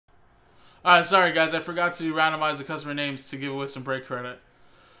Alright, sorry guys, I forgot to randomize the customer names to give away some break credit.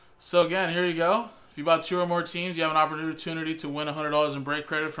 So again, here you go. If you bought 2 or more teams, you have an opportunity to win $100 in break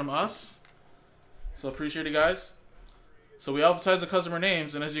credit from us. So appreciate it, guys. So we alphabetize the customer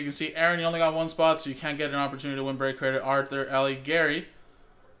names, and as you can see, Aaron, you only got 1 spot, so you can't get an opportunity to win break credit. Arthur, Ellie, Gary,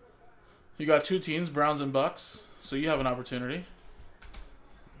 you got 2 teams, Browns and Bucks, so you have an opportunity.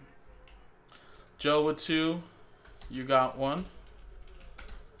 Joe with 2, you got 1.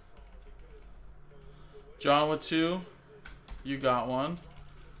 John with 2, you got 1.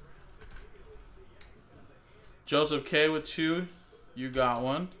 Joseph K with 2, you got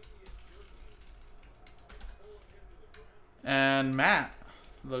 1. And Matt,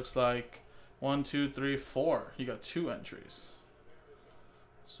 looks like 1, 2, 3, 4. You got 2 entries.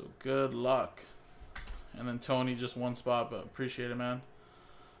 So good luck. And then Tony, just 1 spot, but appreciate it, man.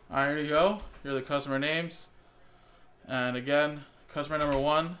 Alright, here you go. Here are the customer names. And again, customer number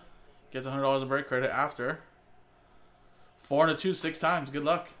 1 gets $100 in break credit after 4 and a 2, 6 times. Good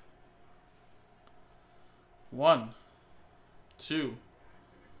luck. 1, 2,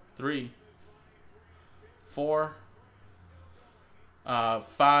 3, 4,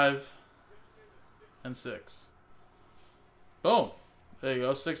 5, and 6. Boom. There you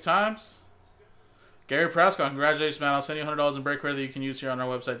go. 6 times. Gary Prescott, congratulations, man. I'll send you $100 in break credit that you can use here on our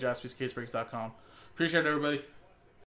website, jaspyscasebreaks.com. Appreciate it, everybody.